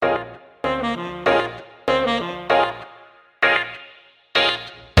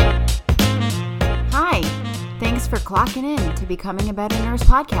for clocking in to Becoming a Better Nurse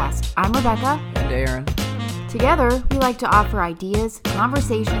podcast. I'm Rebecca. And Aaron. Together, we like to offer ideas,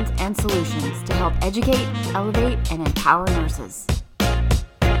 conversations, and solutions to help educate, elevate, and empower nurses.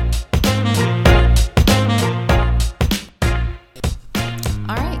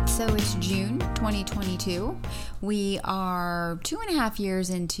 All right, so it's June 2022. We are 2.5 years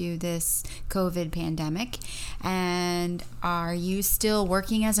into this COVID pandemic. And are you still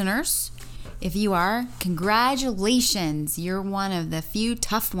working as a nurse? If you are, congratulations. You're one of the few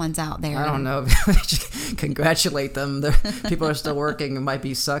tough ones out there. I don't know. Congratulate them. People are still working. It might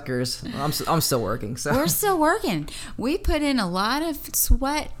be suckers. I'm still working. So we're still working. We put in a lot of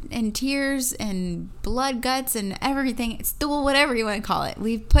sweat and tears and blood, guts, and everything. Stool, whatever you want to call it.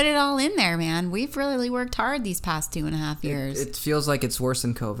 We've put it all in there, man. We've really worked hard these past 2.5 years. It feels like it's worse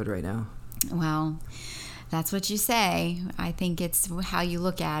than COVID right now. Well, that's what you say. I think it's how you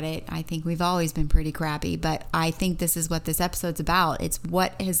look at it. I think we've always been pretty crappy, but I think this is what this episode's about. It's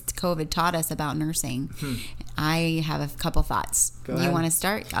what has COVID taught us about nursing. I have a couple thoughts. Go ahead. You want to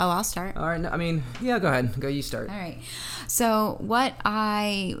start? Oh, I'll start. All right. Yeah, go ahead. You start. All right. So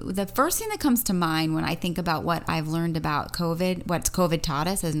the first thing that comes to mind when I think about what I've learned about COVID, what COVID taught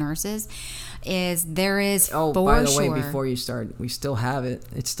us as nurses, is there is by the way, before you start, we still have it.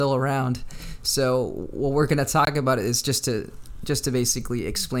 It's still around. So what we're going to talk about is just to basically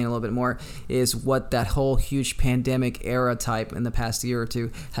explain a little bit more is what that whole huge pandemic era type in the past year or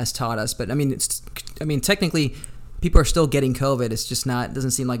two has taught us. But technically people are still getting COVID. It's just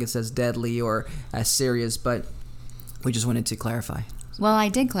doesn't seem like it's as deadly or as serious, but we just wanted to clarify. Well, I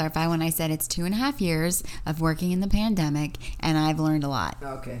did clarify when I said it's 2.5 years of working in the pandemic, and I've learned a lot.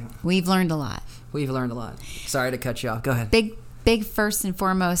 Okay. We've learned a lot. Sorry to cut you off. Go ahead. Big first and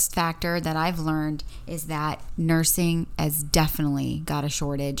foremost factor that I've learned is that nursing has definitely got a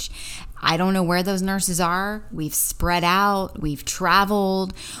shortage. I don't know where those nurses are. We've spread out. We've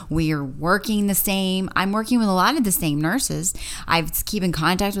traveled. We are working the same. I'm working with a lot of the same nurses. I keep in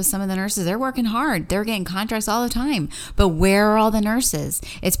contact with some of the nurses. They're working hard. They're getting contracts all the time. But where are all the nurses?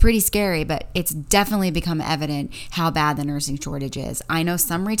 It's pretty scary, but it's definitely become evident how bad the nursing shortage is. I know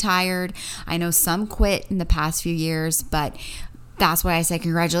some retired. I know some quit in the past few years, but that's why I say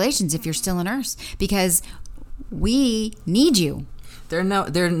congratulations if you're still a nurse, because we need you. They're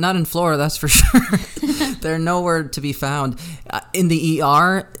not in Florida, that's for sure. They're nowhere to be found. In the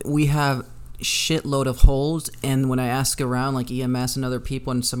ER, we have shitload of holds, and when I ask around, like EMS and other people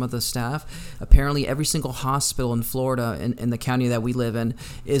and some of the staff, apparently every single hospital in Florida, in the county that we live in,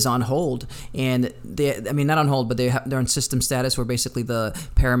 is on hold. And not on hold, but they're on system status where basically the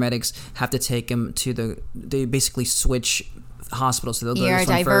paramedics have to take them they basically switch hospitals, so they'll go this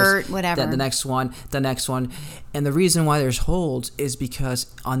one divert, first, whatever. the next one, and the reason why there's holds is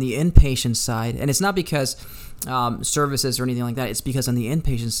because on the inpatient side, and it's not because services or anything like that, it's because on the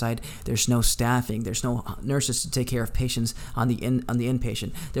inpatient side there's no staffing, there's no nurses to take care of patients on the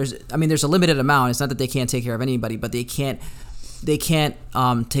inpatient. There's a limited amount. It's not that they can't take care of anybody, but they can't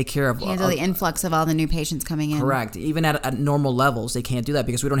take care of handle the influx of all the new patients coming in. Correct. Even at normal levels, they can't do that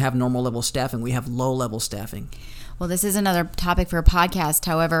because we don't have normal level staffing. We have low level staffing. Well, this is another topic for a podcast.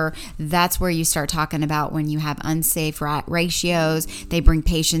 However, that's where you start talking about when you have unsafe ratios. They bring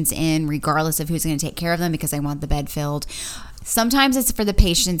patients in regardless of who's going to take care of them because they want the bed filled. Sometimes it's for the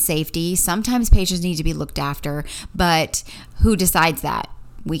patient's safety. Sometimes patients need to be looked after. But who decides that?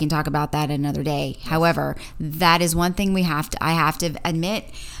 We can talk about that another day. However, that is one thing I have to admit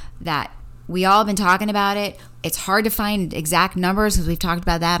that we all have been talking about it. It's hard to find exact numbers because we've talked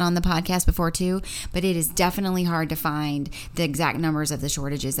about that on the podcast before too, but it is definitely hard to find the exact numbers of the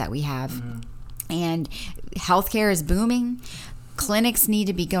shortages that we have. Mm-hmm. And healthcare is booming. Clinics need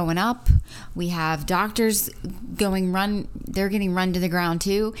to be going up. We have doctors they're getting run to the ground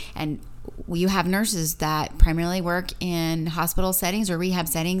too. And you have nurses that primarily work in hospital settings or rehab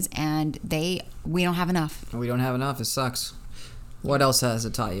settings, and we don't have enough. We don't have enough. It sucks. What else has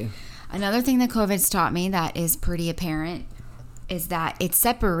it taught you? Another thing that COVID's taught me that is pretty apparent is that it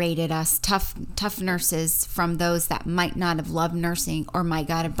separated us tough nurses from those that might not have loved nursing or might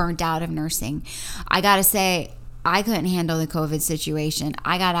got burnt out of nursing. I got to say, I couldn't handle the COVID situation.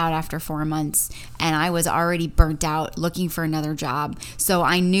 I got out after 4 months and I was already burnt out looking for another job. So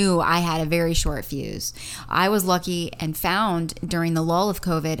I knew I had a very short fuse. I was lucky and found during the lull of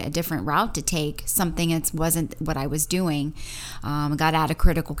COVID a different route to take, something that wasn't what I was doing. Got out of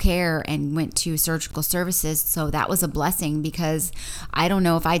critical care and went to surgical services. So that was a blessing because I don't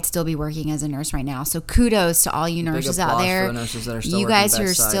know if I'd still be working as a nurse right now. So kudos to all you nurses out there. For the nurses that are still you guys who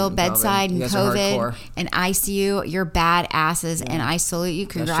are still bedside and COVID and ICU. you. You're badasses, and I salute you,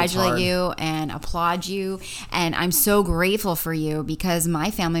 congratulate you, and applaud you. And I'm so grateful for you because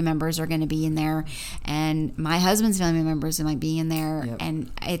my family members are going to be in there, and my husband's family members might be in there,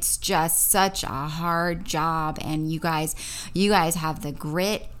 and it's just such a hard job. And you guys have the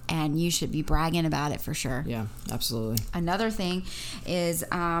grit, and you should be bragging about it for sure. Yeah, absolutely. Another thing is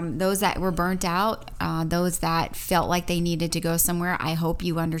those that were burnt out, those that felt like they needed to go somewhere, I hope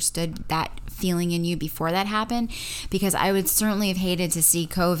you understood that feeling in you before that happened, because I would certainly have hated to see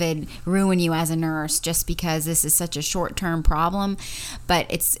COVID ruin you as a nurse just because this is such a short-term problem, but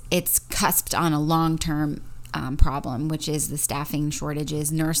it's cusped on a long-term problem, which is the staffing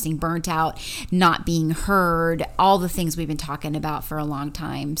shortages, nursing burnt out, not being heard, all the things we've been talking about for a long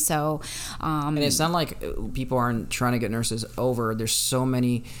time. So, and it's not like people aren't trying to get nurses over. There's so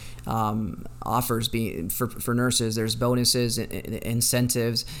many offers being for nurses. There's bonuses,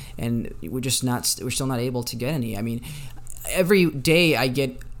 incentives, and we're still not able to get any. I mean, every day I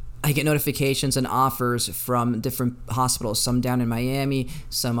get notifications and offers from different hospitals, some down in Miami,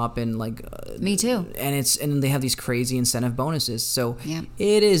 some up in me too. And they have these crazy incentive bonuses. So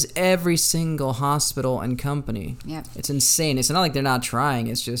it is every single hospital and company. Yep. It's insane. It's not like they're not trying.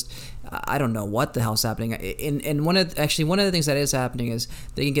 It's just I don't know what the hell's happening. And one of the things that is happening is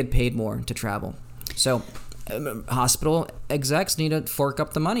they can get paid more to travel. So hospital execs need to fork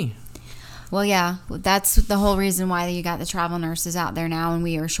up the money. Well, yeah, that's the whole reason why you got the travel nurses out there now, and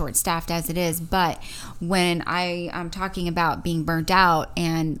we are short-staffed as it is. But when I'm talking about being burnt out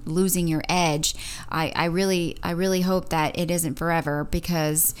and losing your edge, I really hope that it isn't forever,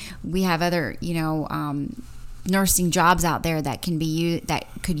 because we have other, nursing jobs out there that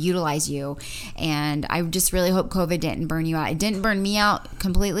could utilize you. And I just really hope COVID didn't burn you out. It didn't burn me out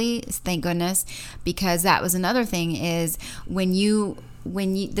completely, thank goodness, because that was another thing is when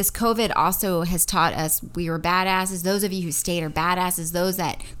this COVID also has taught us we were badasses. Those of you who stayed are badasses. Those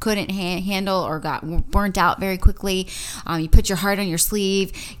that couldn't handle or got burnt out very quickly, you put your heart on your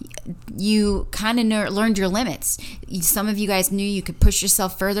sleeve. You kind of learned your limits. Some of you guys knew you could push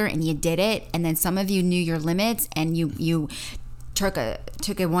yourself further, and you did it. And then some of you knew your limits, and you took a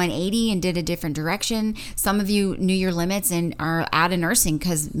 180 and did a different direction. Some of you knew your limits and are out of nursing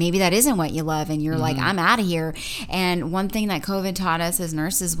because maybe that isn't what you love, and you're like, I'm out of here. And one thing that COVID taught us as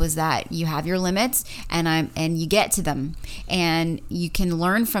nurses was that you have your limits, and you get to them, and you can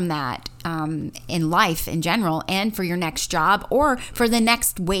learn from that in life in general, and for your next job or for the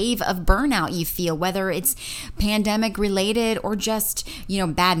next wave of burnout you feel, whether it's pandemic related or just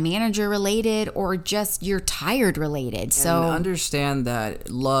bad manager related or just you're tired related. So understand that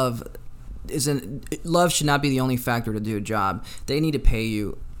love should not be the only factor to do a job. They need to pay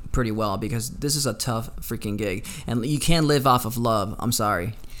you pretty well, because this is a tough freaking gig, and you can't live off of love. I'm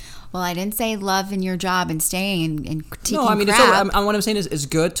sorry. Well, I didn't say love in your job and staying and taking No, I mean, crap. what I'm saying is it's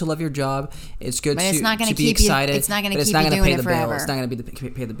good to love your job. It's good but to be excited. It's not going to keep you doing it forever. It's not going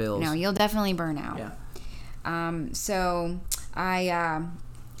to pay the bills. No, you'll definitely burn out. Yeah. So I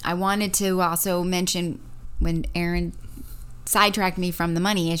wanted to also mention when Erin sidetracked me from the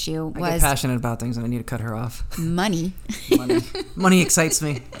money issue. I get passionate about things, and I need to cut her off. Money. Money excites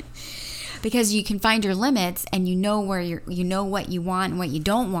me. Because you can find your limits, and you know what you want and what you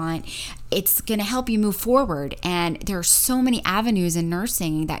don't want. It's going to help you move forward. And there are so many avenues in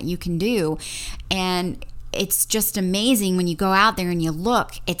nursing that you can do. And it's just amazing when you go out there and you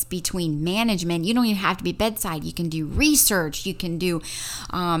look. It's between management. You don't even have to be bedside. You can do research. You can do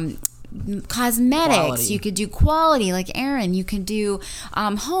cosmetics, quality. You could do quality like Erin, you could do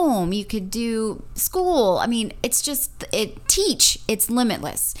home, you could do school. I mean, it's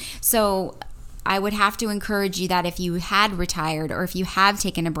limitless. So I would have to encourage you that if you had retired or if you have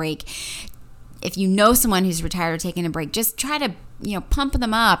taken a break, if you know someone who's retired or taking a break, just try to pump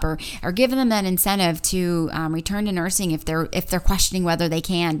them up or give them that incentive to return to nursing if they're questioning whether they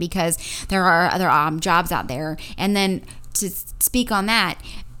can, because there are other jobs out there. And then to speak on that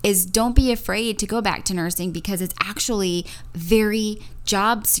is don't be afraid to go back to nursing, because it's actually very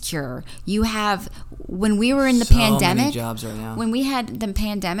job secure. You have, when we were in the pandemic, many jobs right now. When we had the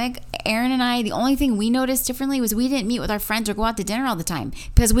pandemic, Erin and I, the only thing we noticed differently was we didn't meet with our friends or go out to dinner all the time,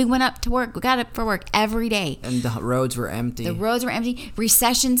 because we went up to work. We got up for work every day. And the roads were empty.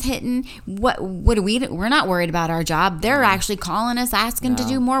 Recession's hitting. What do we do? We're not worried about our job. They're actually calling us, asking to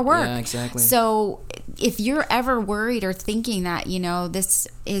do more work. Yeah, exactly. So if you're ever worried or thinking that, this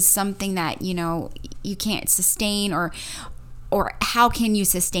is something that, you can't sustain or how can you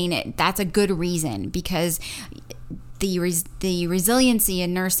sustain it, that's a good reason, because the resiliency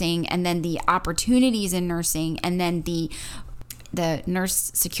in nursing, and then the opportunities in nursing, and then the the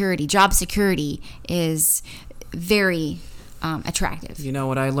nurse security, job security is very attractive. You know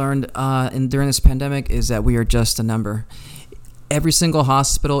what I learned during this pandemic is that we are just a number. Every single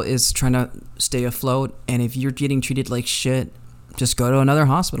hospital is trying to stay afloat, and if you're getting treated like shit, just go to another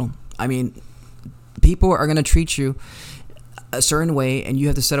hospital. I mean, people are going to treat you a certain way, and you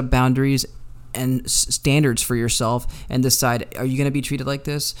have to set up boundaries and standards for yourself and decide, are you going to be treated like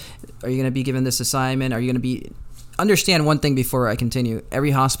this? Are you going to be given this assignment? Are you going to be... Understand one thing before I continue.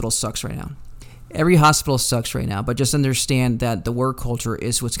 Every hospital sucks right now. Every hospital sucks right now, but just understand that the work culture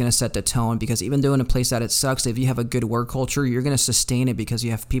is what's going to set the tone, because even though in a place that it sucks, if you have a good work culture, you're going to sustain it because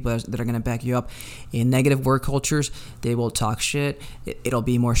you have people that are going to back you up. In negative work cultures, they will talk shit. It'll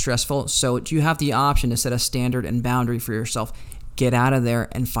be more stressful. So you have the option to set a standard and boundary for yourself. Get out of there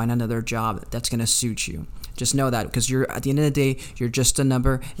and find another job that's going to suit you. Just know that, because you're at the end of the day, you're just a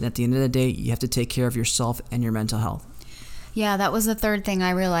number, and at the end of the day, you have to take care of yourself and your mental health. Yeah, that was the third thing I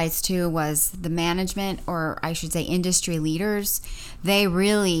realized too, was the management, or I should say industry leaders, they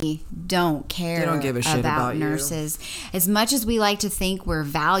really don't care. They don't give a shit about nurses. You. As much as we like to think we're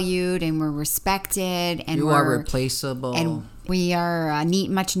valued and we're respected and you are replaceable and we are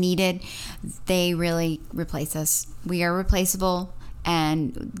much needed, they really replace us. We are replaceable.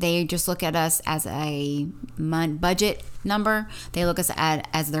 And they just look at us as a budget number. They look at us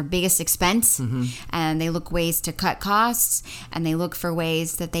as their biggest expense, and they look ways to cut costs, and they look for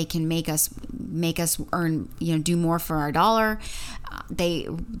ways that they can make us earn, do more for our dollar. They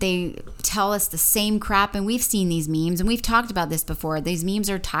tell us the same crap, and we've seen these memes, and we've talked about this before. These memes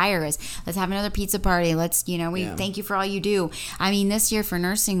are tireless. Let's have another pizza party. Let's, thank you for all you do. I mean, this year for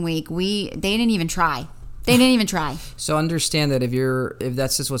Nursing Week, they didn't even try. They didn't even try. So understand that if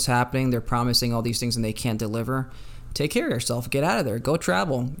that's just what's happening, they're promising all these things and they can't deliver. Take care of yourself. Get out of there. Go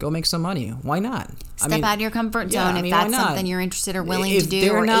travel. Go make some money. Why not? Step out of your comfort zone if that's something you're interested or willing to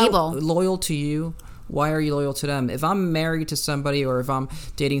do or able. If they're not loyal to you, why are you loyal to them? If I'm married to somebody or if I'm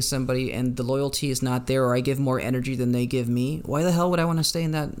dating somebody and the loyalty is not there, or I give more energy than they give me, why the hell would I want to stay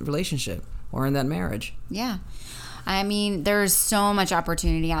in that relationship or in that marriage? Yeah. I mean, there's so much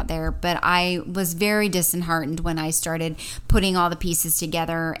opportunity out there, but I was very disheartened when I started putting all the pieces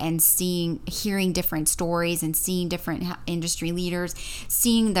together and hearing different stories and seeing different industry leaders,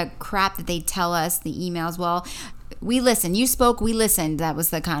 seeing the crap that they tell us, the emails. Well, we listened. You spoke, we listened. That was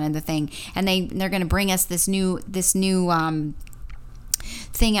the kind of the thing. And they're going to bring us this new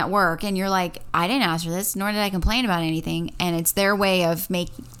thing at work, and you're like, I didn't ask for this, nor did I complain about anything. And it's their way of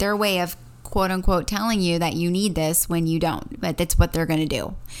quote unquote telling you that you need this when you don't, but that's what they're going to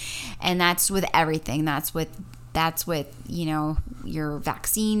do. And that's with everything. That's with your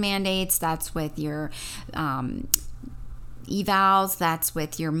vaccine mandates, that's with your evals, that's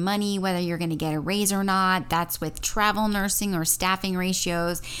with your money, whether you're going to get a raise or not, that's with travel nursing or staffing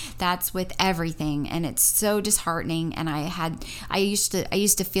ratios, that's with everything. And it's so disheartening. And I used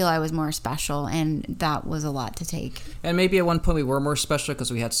to feel I was more special, and that was a lot to take. And maybe at one point we were more special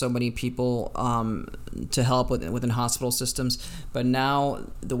because we had so many people to help within hospital systems. But now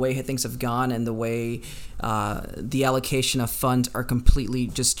the way things have gone and the way the allocation of funds are completely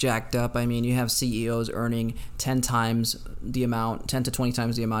just jacked up. I mean, you have CEOs earning 10 to 20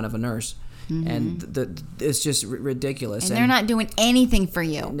 times the amount of a nurse. Mm-hmm. And it's just ridiculous. And they're not doing anything for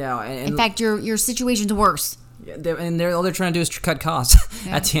you. No. In fact, your situation's worse. All they're trying to do is cut costs.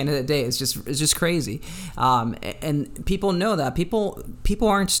 Yeah. At the end of the day. It's just crazy. And people know that. People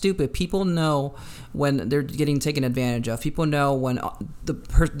aren't stupid. People know when they're getting taken advantage of. People know when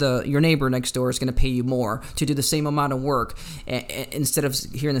your neighbor next door is going to pay you more to do the same amount of work instead of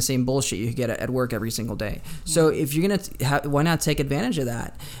hearing the same bullshit you get at work every single day. Yeah. So if you're going to, why not take advantage of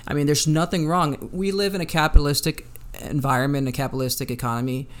that? I mean, there's nothing wrong. We live in a capitalistic environment, a capitalistic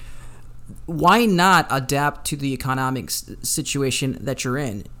economy. Why not adapt to the economic situation that you're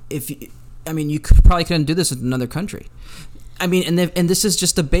in? You probably couldn't do this in another country. I mean, and this is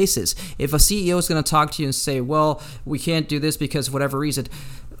just the basis. If a CEO is going to talk to you and say, well, we can't do this because of whatever reason,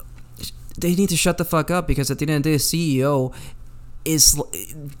 they need to shut the fuck up, because at the end of the day, the CEO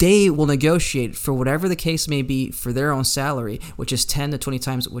they will negotiate for whatever the case may be for their own salary, which is 10 to 20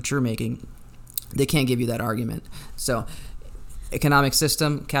 times what you're making. They can't give you that argument. So economic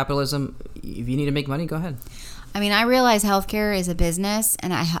system, capitalism, if you need to make money, go ahead. I mean, I realize healthcare is a business,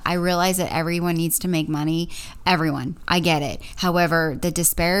 and I realize that everyone needs to make money. Everyone. I get it. However, the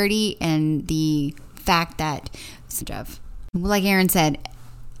disparity and the fact that, like Aaron said,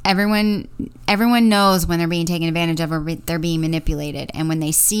 everyone knows when they're being taken advantage of or they're being manipulated. And when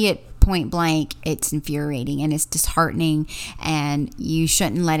they see it point blank, it's infuriating and it's disheartening, and you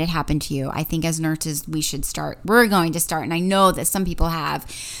shouldn't let it happen to you. I think as nurses, we're going to start, and I know that some people have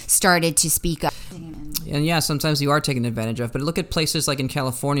started to speak up. And yeah, sometimes you are taken advantage of, but look at places like in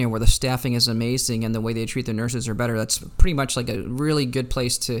California where the staffing is amazing and the way they treat their nurses are better. That's pretty much like a really good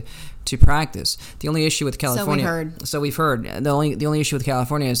place to practice. The only issue with California, so we've heard, the only issue with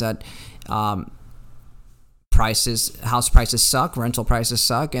California is that house prices suck, rental prices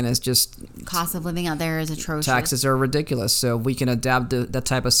suck, and it's just cost of living out there is atrocious. Taxes are ridiculous. So we can adapt that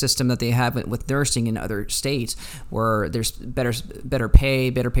type of system that they have with nursing in other states where there's better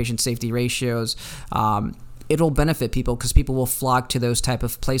pay, better patient safety ratios. It'll benefit people because people will flock to those type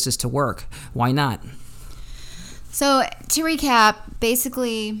of places to work. Why not? So to recap,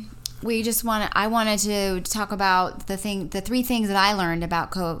 basically, I wanted to talk about the 3 things that I learned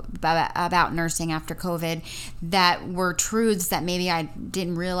about nursing after COVID that were truths that maybe I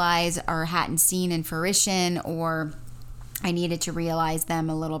didn't realize or hadn't seen in fruition, or I needed to realize them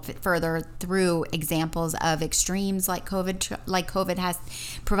a little bit further through examples of extremes like COVID has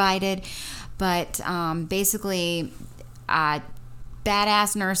provided. But basically,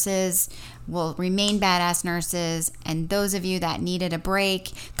 badass nurses will remain badass nurses, and those of you that needed a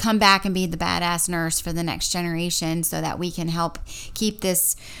break, come back and be the badass nurse for the next generation so that we can help keep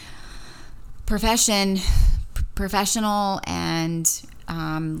this profession professional and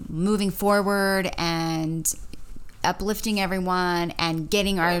moving forward and uplifting everyone and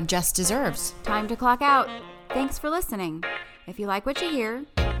getting our just deserves. Time to clock out. Thanks for listening. If you like what you hear,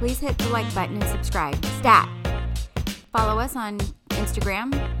 please hit the like button and subscribe. Stat. Follow us on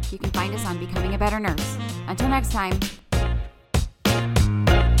Instagram. You can find us on Becoming a Better Nurse. Until next time.